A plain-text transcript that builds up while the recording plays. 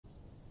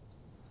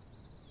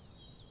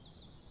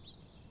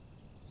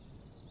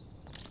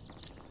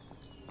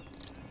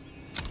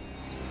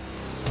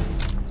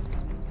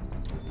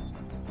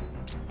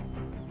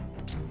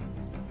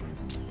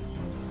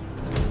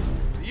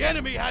The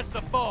enemy has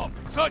the bomb.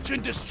 Search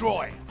and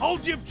destroy.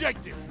 Hold the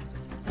objective.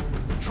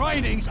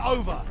 Training's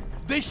over.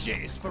 This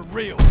shit is for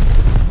real.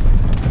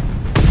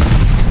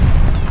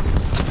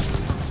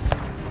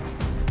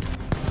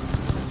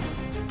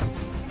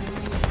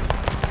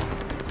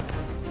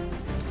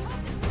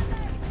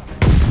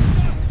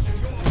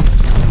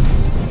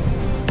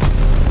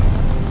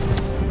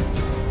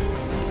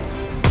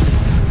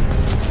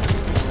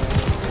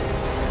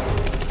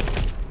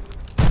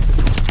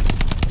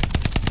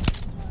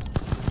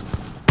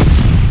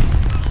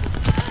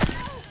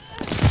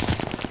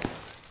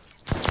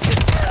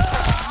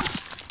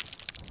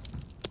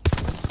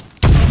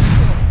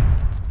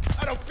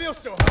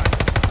 So high.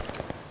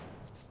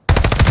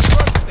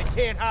 Trust they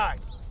can't hide.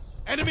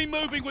 Enemy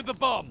moving with the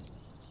bomb.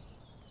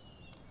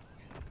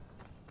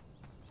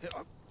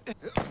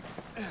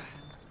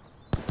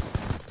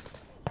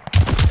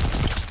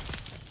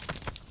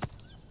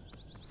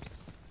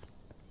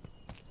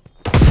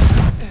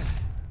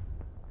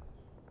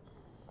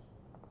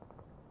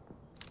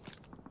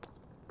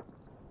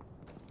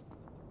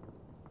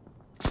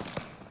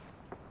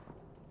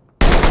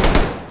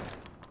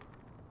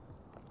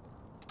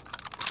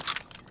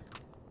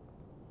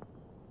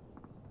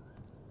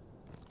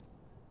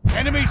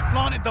 Enemies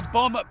planted the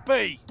bomb at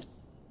B.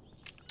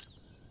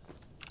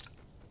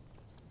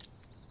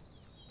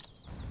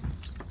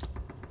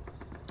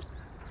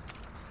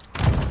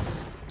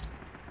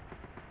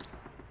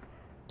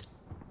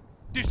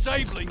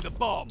 Disabling the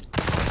bomb.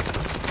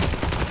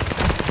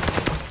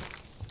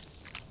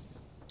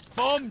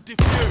 Bomb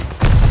defused.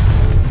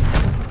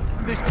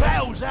 This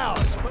battle's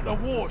ours, but the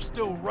war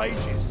still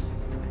rages.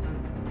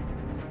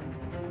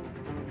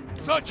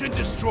 Search and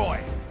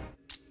destroy.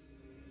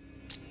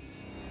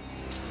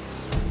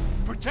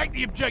 Protect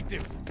the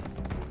objective.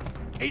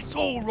 It's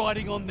all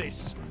riding on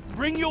this.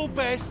 Bring your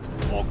best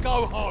or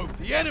go home.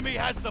 The enemy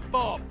has the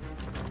bomb.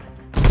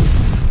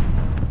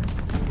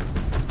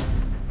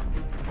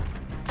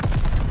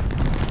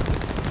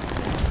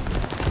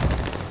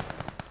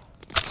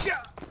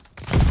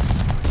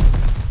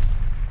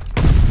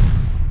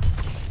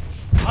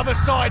 Other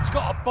side's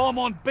got a bomb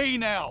on B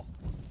now.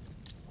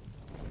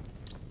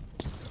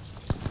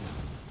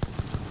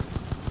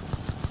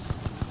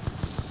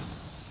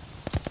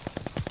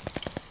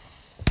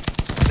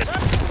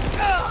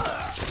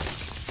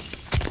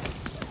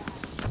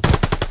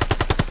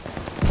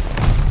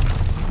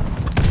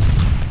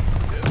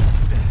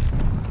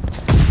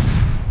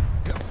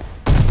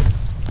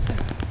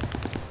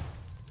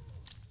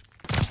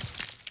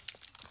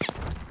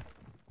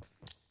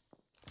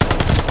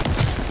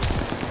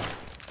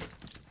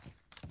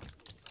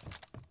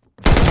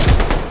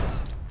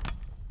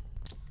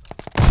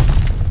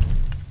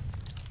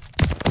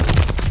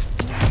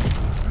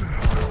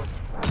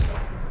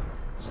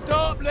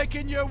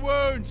 Licking your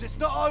wounds, it's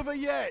not over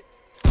yet.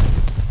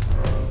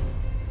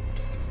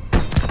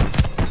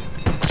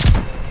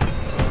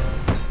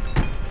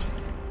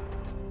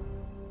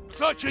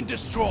 Search and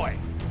destroy.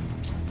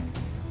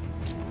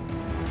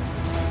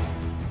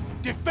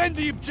 Defend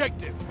the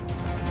objective.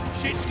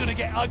 Shit's gonna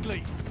get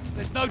ugly.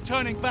 There's no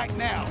turning back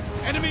now.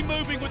 Enemy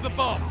moving with the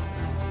bomb.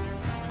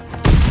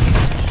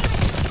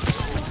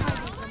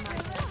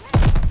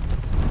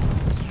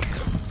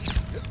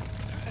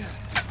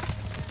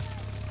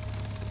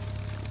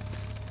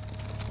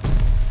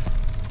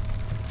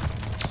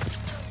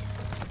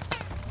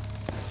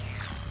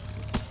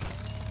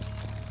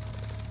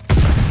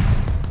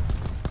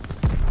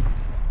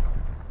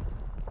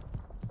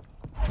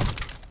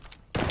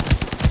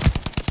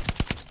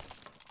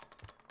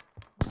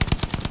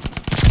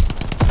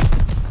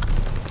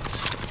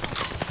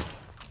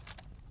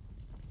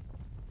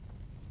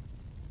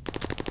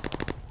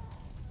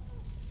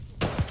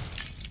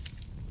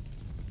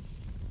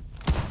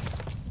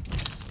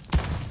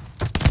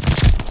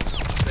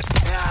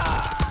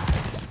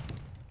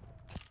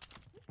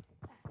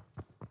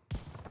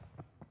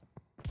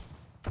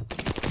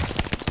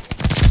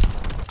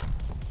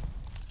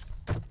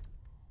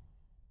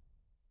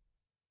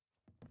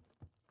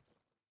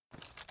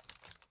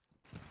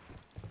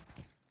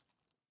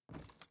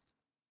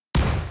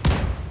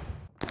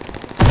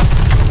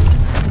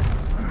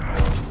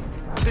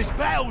 This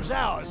battle's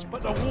ours,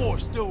 but the war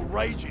still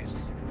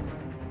rages.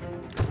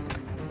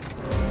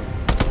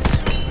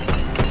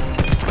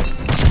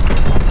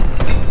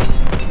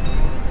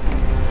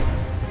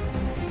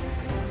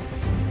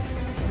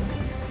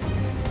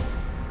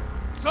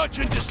 Search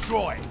and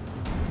destroy.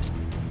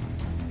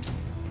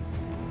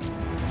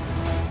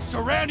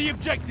 Surround the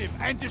objective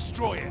and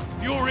destroy it.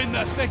 You're in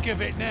the thick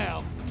of it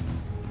now.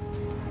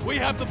 We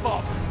have the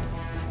bomb.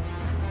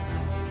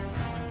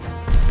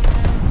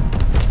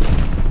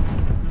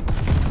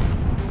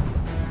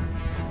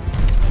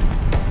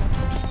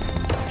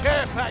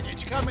 Care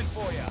package coming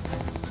for you.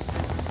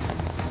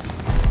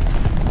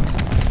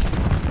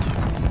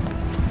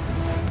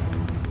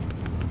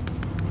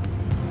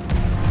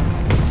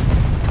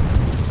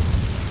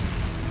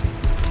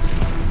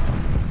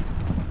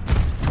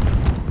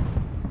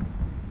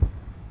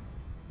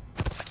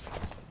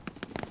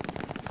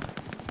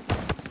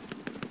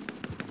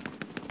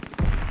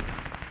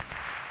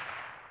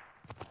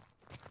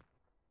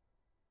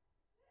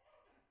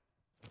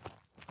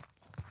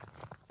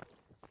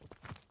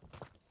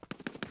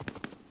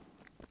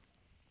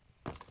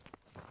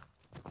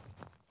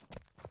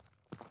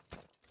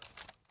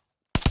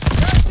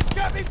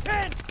 Got me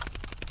pinned!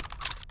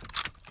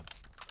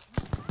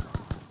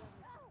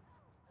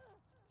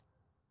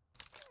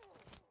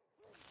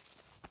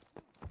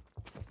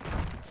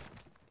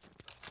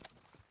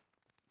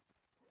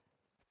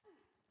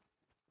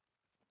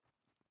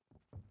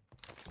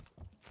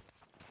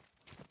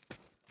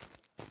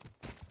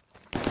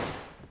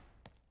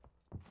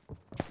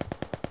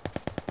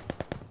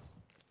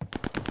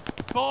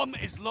 Bomb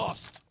is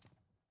lost.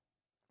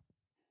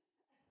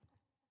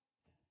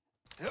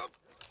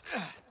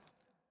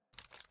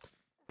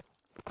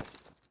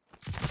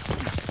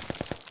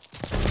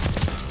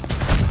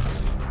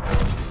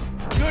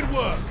 Good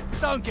work.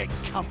 Don't get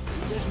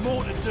comfy. There's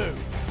more to do.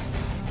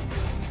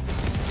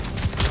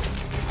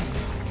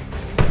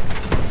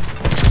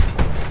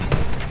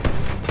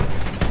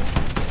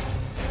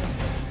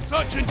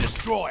 Search and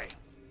destroy.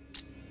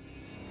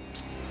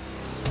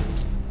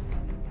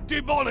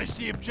 Demolish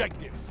the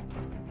objective.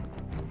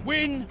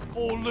 Win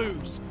or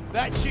lose.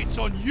 That shit's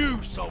on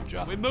you,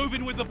 soldier. We're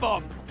moving with the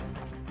bomb.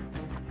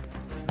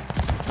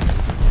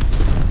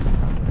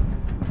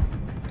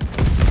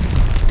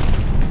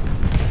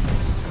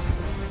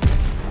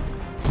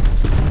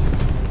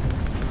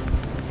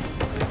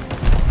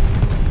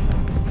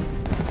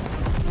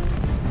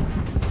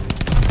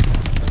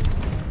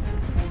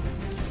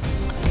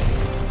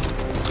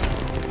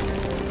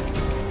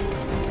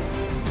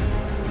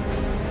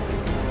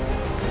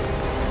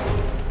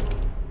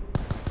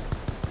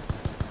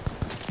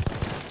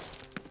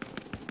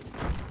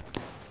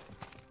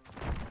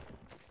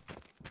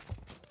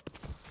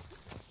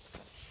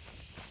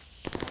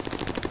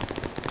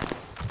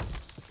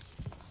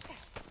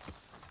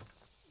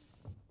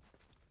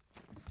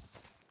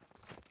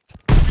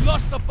 We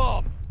lost the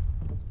bomb.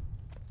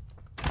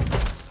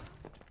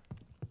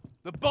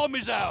 The bomb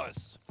is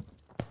ours.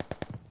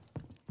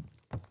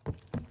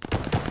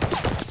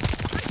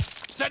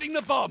 Setting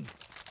the bomb.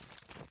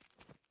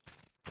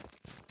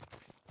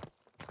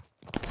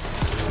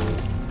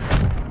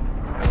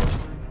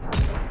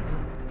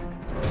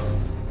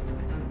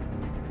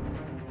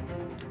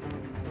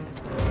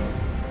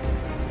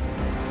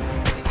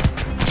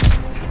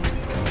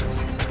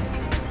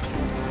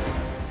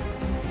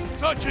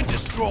 Search and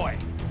destroy.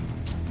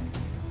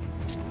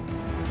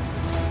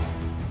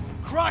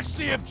 Crush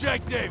the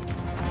objective!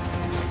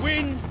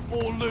 Win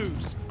or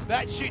lose.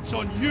 That shit's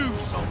on you,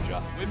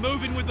 soldier. We're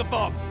moving with the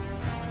bomb.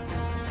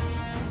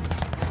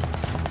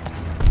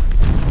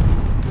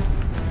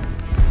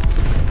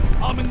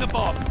 Arming the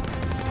bomb.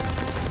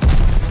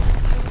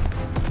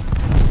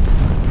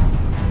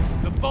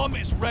 The bomb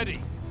is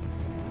ready.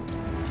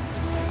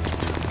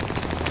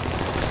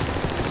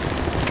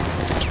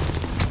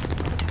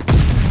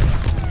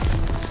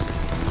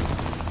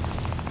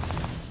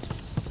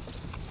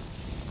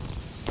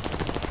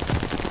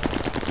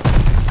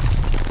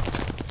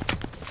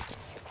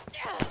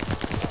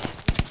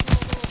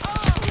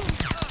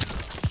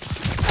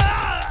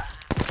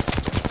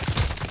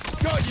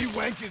 You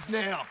wankers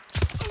now!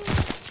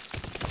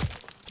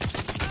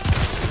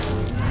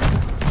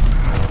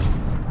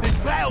 This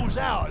battle's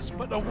ours,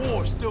 but the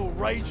war still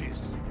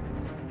rages.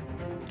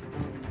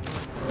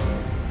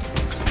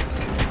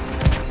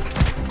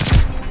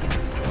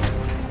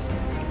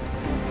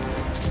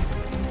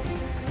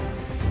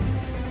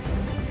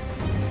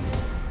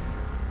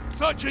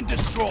 Search and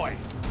destroy.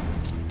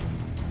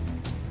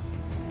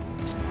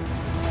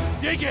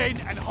 Dig in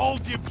and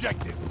hold the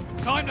objective.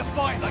 Time to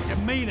fight like you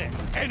mean it.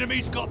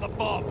 Enemy's got the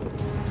bomb.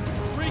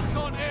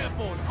 Recon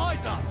airborne.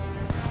 Eyes up.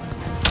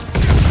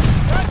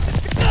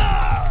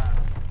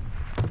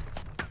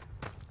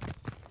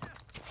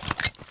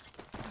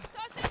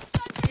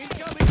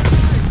 Incoming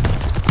grenade!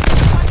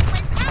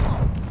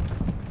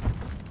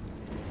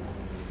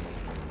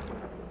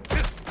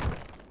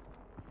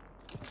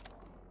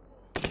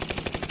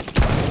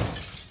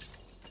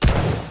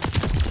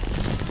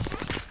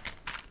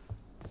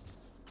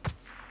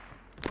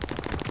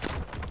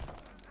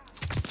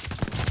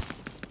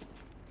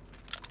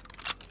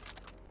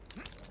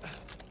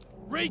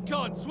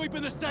 Recon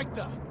sweeping the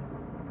sector.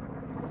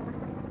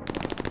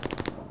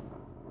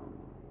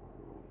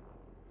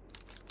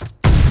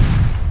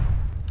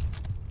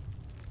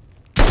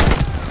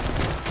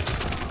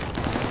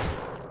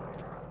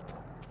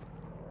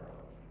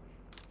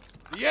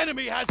 The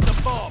enemy has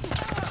the bomb.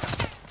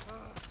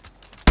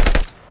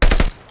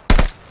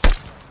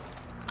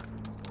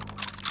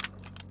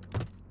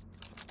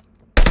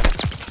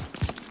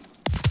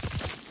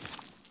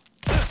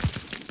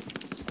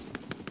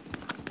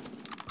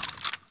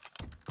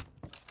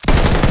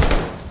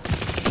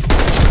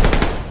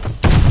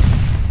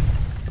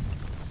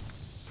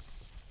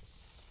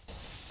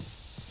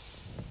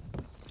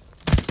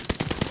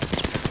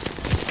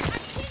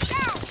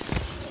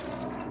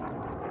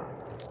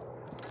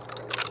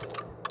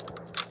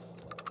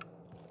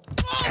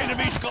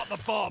 Enemy's got the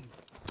bomb.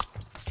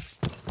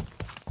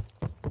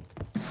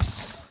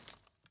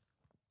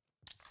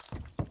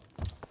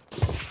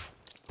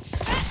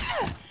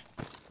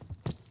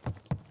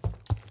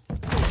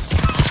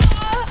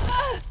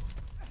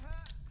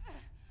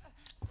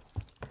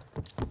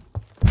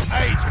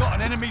 A's got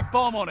an Enemy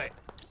bomb on it.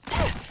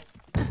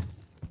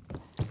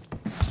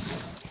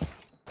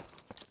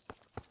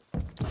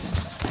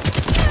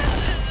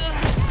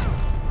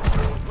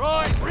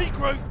 Right,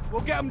 regroup.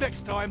 We'll get them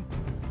next time.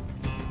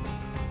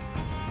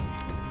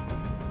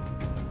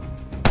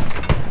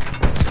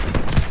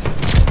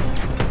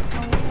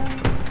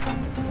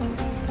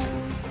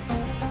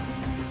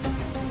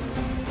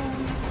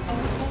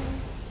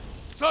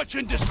 Search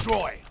and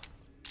destroy.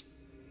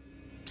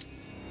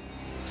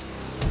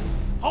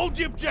 Hold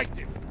the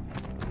objective.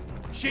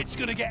 Shit's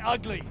gonna get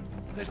ugly.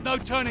 There's no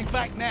turning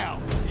back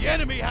now. The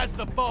enemy has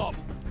the bomb.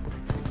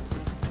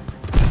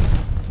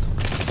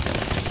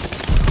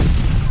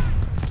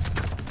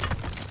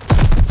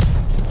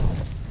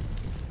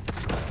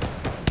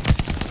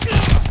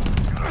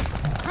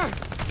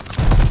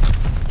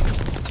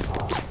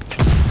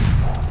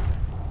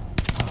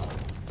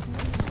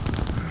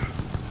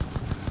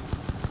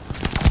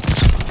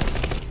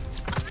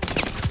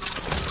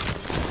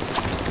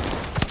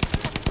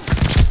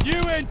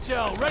 New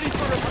intel, ready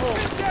for report.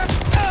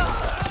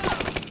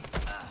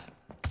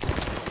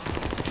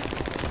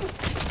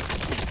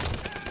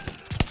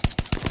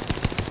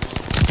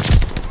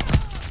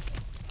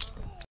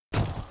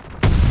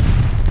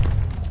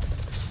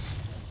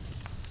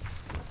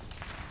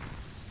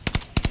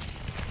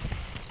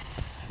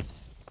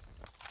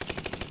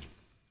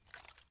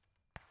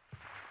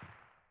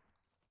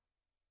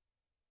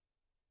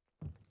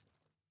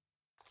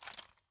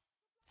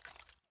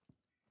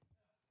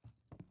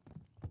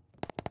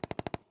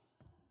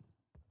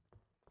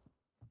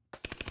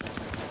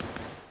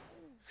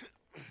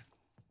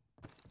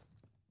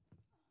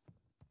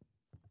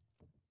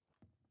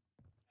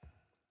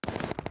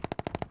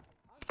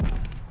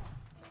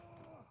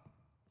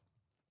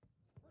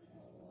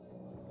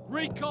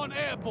 Recon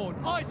airborne,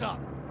 eyes up!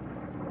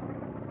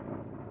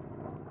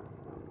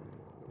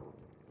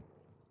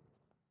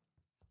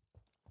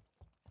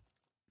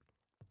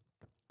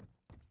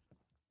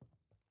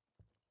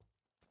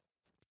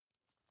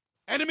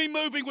 Enemy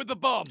moving with the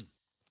bomb!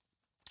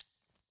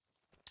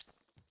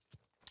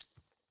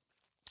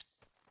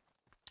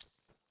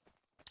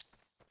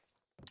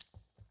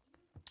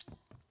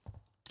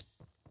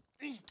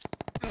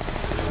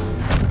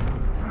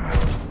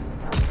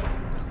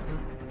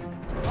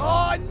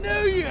 Oh, I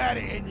knew you had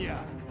it in you!